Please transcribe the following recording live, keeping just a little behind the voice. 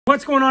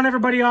What's going on,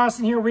 everybody?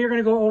 Austin here. We are going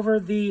to go over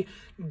the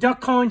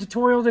duck calling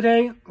tutorial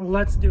today.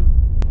 Let's do it.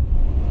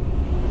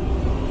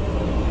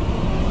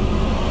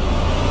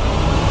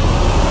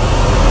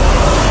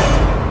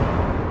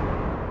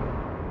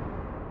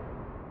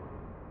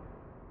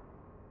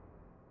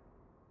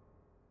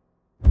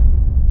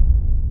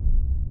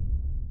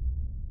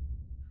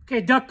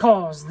 Okay, duck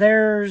calls.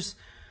 There's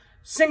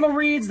single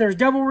reads, there's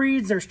double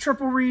reads, there's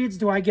triple reads.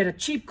 Do I get a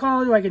cheap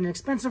call? Do I get an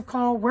expensive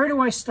call? Where do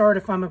I start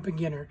if I'm a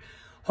beginner?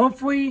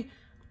 Hopefully,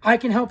 I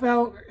can help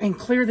out and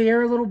clear the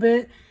air a little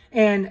bit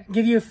and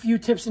give you a few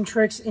tips and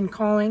tricks in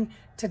calling.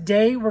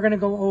 Today, we're going to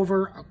go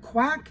over a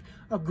quack,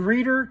 a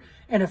greeter,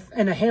 and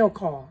a hail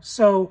call.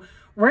 So,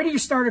 where do you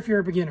start if you're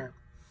a beginner?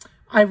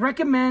 I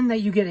recommend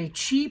that you get a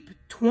cheap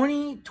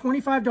 $20,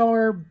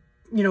 $25,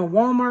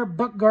 Walmart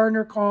Buck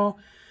Gardner call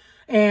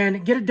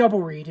and get a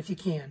double read if you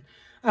can.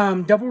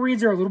 Double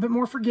reads are a little bit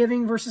more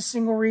forgiving versus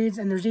single reads,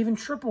 and there's even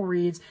triple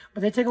reads,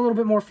 but they take a little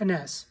bit more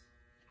finesse.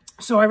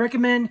 So I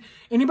recommend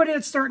anybody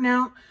that's starting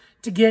out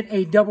to get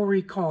a double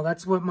read call.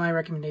 That's what my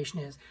recommendation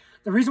is.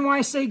 The reason why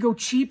I say go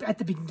cheap at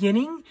the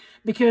beginning,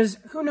 because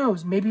who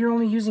knows, maybe you're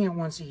only using it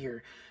once a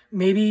year.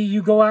 Maybe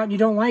you go out and you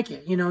don't like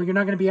it. You're not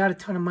going to be out a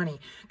ton of money,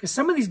 because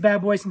some of these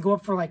bad boys can go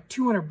up for like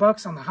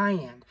 $200 on the high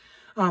end.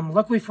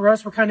 Luckily for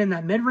us, we're kind of in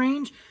that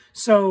mid-range.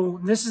 So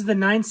this is the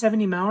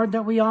 970 Mallard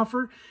that we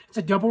offer. It's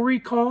a double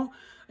read call,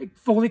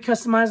 fully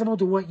customizable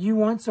to what you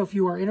want. So if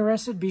you are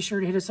interested, be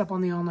sure to hit us up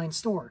on the online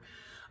store.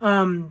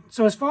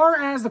 So as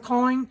far as the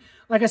calling,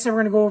 like I said,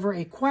 we're going to go over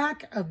a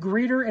quack, a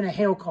greeter, and a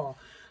hail call.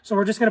 So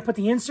we're just going to put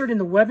the insert in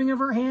the webbing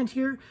of our hand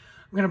here.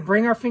 We're going to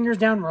bring our fingers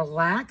down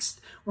relaxed.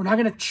 We're not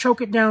going to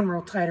choke it down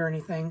real tight or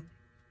anything.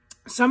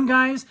 Some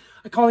guys,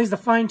 I call these the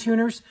fine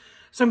tuners.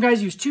 Some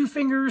guys use 2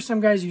 fingers.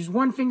 Some guys use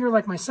 1 finger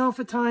like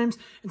myself at times.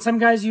 And some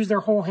guys use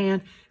their whole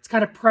hand. It's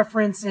kind of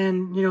preference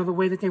and, the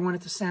way that they want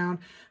it to sound.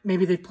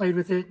 Maybe they've played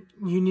with it.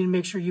 You need to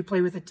make sure you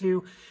play with it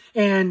too.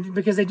 And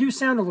because they do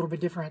sound a little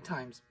bit different at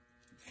times.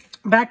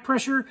 Back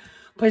pressure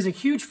plays a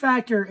huge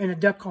factor in a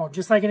duck call.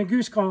 Just like in a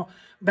goose call,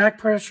 back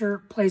pressure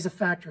plays a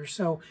factor.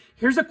 So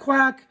here's a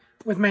quack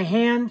with my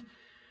hand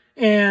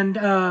and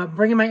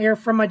bringing my air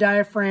from my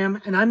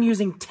diaphragm. And I'm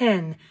using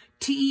 10.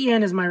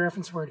 T-E-N is my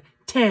reference word.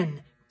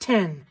 10,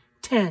 10,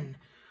 10.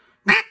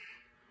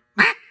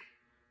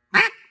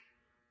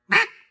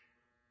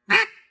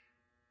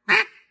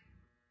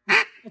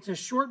 It's a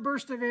short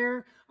burst of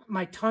air.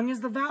 My tongue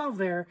is the valve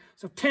there.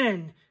 So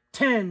 10,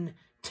 10,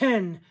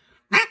 10.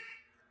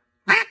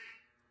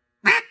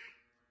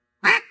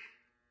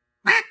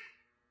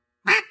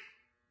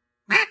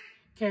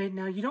 Okay,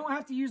 now you don't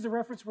have to use the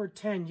reference word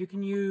 10. You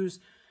can use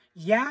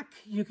yak,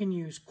 you can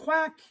use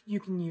quack, you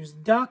can use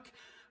duck.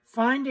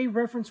 Find a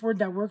reference word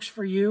that works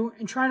for you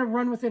and try to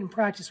run with it and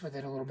practice with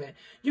it a little bit.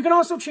 You can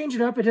also change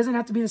it up. It doesn't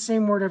have to be the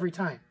same word every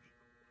time.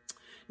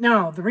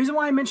 Now, the reason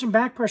why I mentioned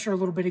back pressure a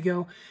little bit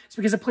ago is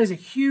because it plays a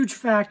huge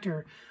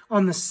factor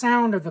on the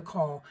sound of the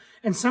call.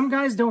 And some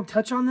guys don't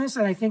touch on this,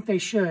 and I think they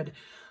should.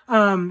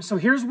 So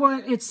here's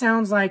what it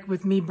sounds like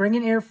with me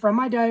bringing air from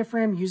my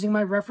diaphragm using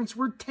my reference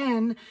word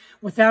 10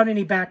 without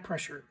any back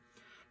pressure.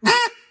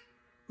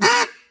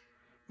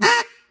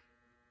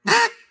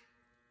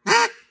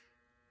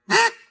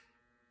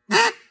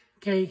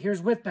 Okay, here's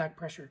with back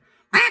pressure.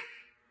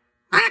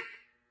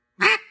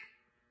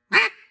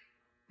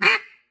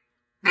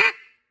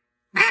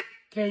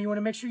 Okay, you want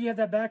to make sure you have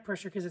that back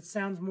pressure because it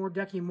sounds more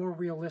ducky, more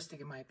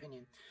realistic in my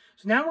opinion.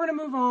 So now we're going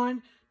to move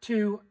on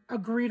to a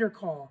greeter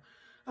call.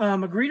 A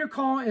greeter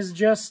call is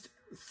just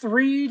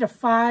 3 to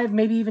 5,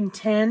 maybe even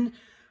 10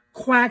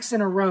 quacks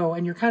in a row,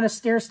 and you're kind of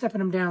stair-stepping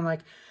them down like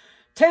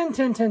 10,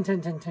 10, 10,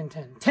 10, 10, 10,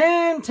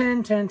 10, 10,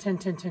 10, 10, 10, 10,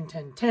 10, 10,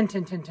 10,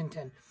 10, 10, 10,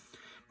 10.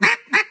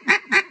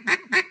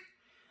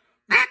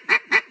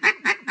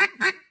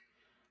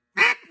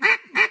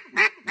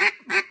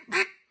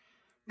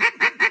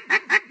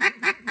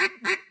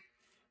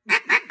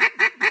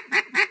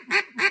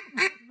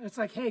 It's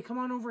like, hey, come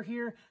on over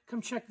here,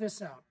 come check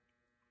this out.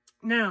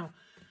 Now,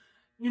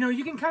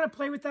 you can kind of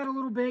play with that a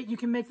little bit. You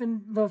can make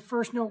the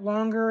first note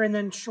longer and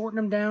then shorten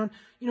them down.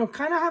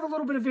 Kind of have a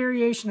little bit of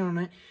variation on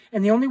it.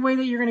 And the only way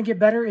that you're going to get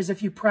better is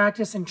if you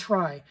practice and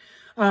try.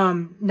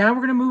 Now we're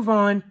going to move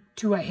on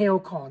to a hail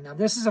call. Now,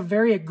 this is a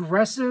very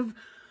aggressive,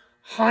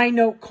 high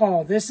note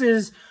call. It's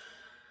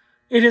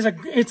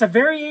a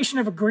variation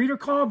of a greeter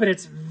call, but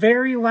it's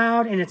very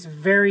loud and it's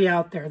very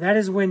out there. That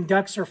is when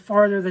ducks are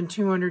farther than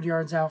 200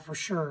 yards out for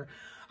sure.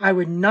 I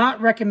would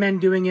not recommend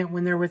doing it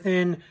when they're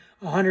within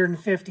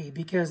 150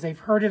 because they've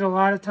heard it a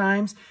lot of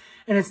times.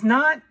 And it's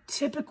not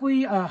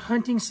typically a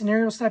hunting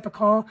scenarios type of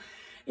call.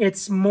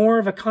 It's more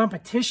of a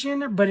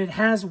competition, but it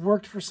has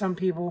worked for some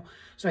people.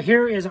 So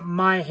here is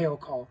my hail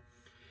call.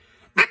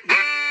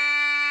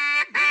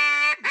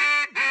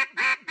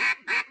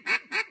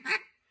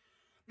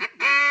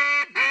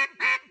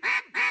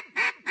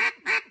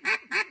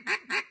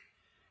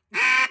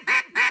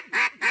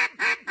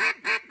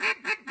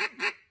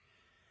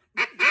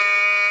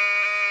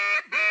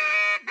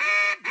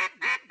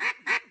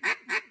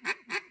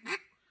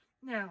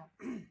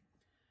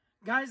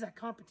 guys, that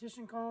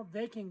competition call,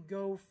 they can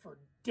go for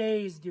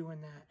days doing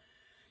that.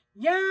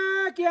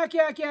 Yak, yak,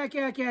 yak, yak,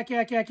 yak, yak,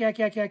 yak, yak, yak,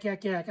 yak, yak,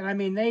 yak, yak. And I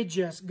mean, they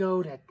just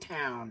go to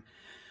town.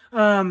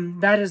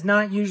 That is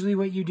not usually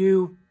what you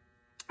do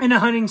in a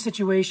hunting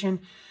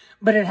situation,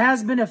 but it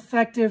has been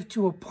effective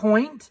to a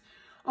point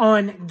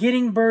on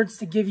getting birds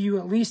to give you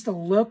at least a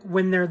look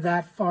when they're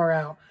that far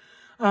out,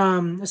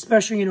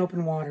 especially in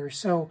open water.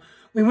 So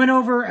we went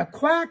over a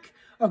quack,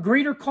 a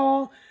greeter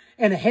call,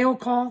 and a hail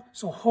call.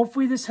 So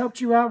hopefully this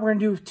helped you out. We're going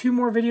to do 2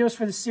 more videos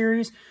for the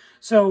series.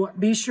 So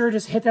be sure to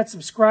hit that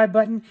subscribe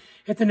button,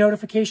 hit the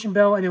notification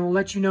bell, and it will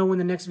let you know when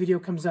the next video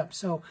comes up.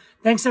 So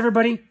thanks,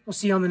 everybody. We'll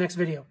see you on the next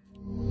video.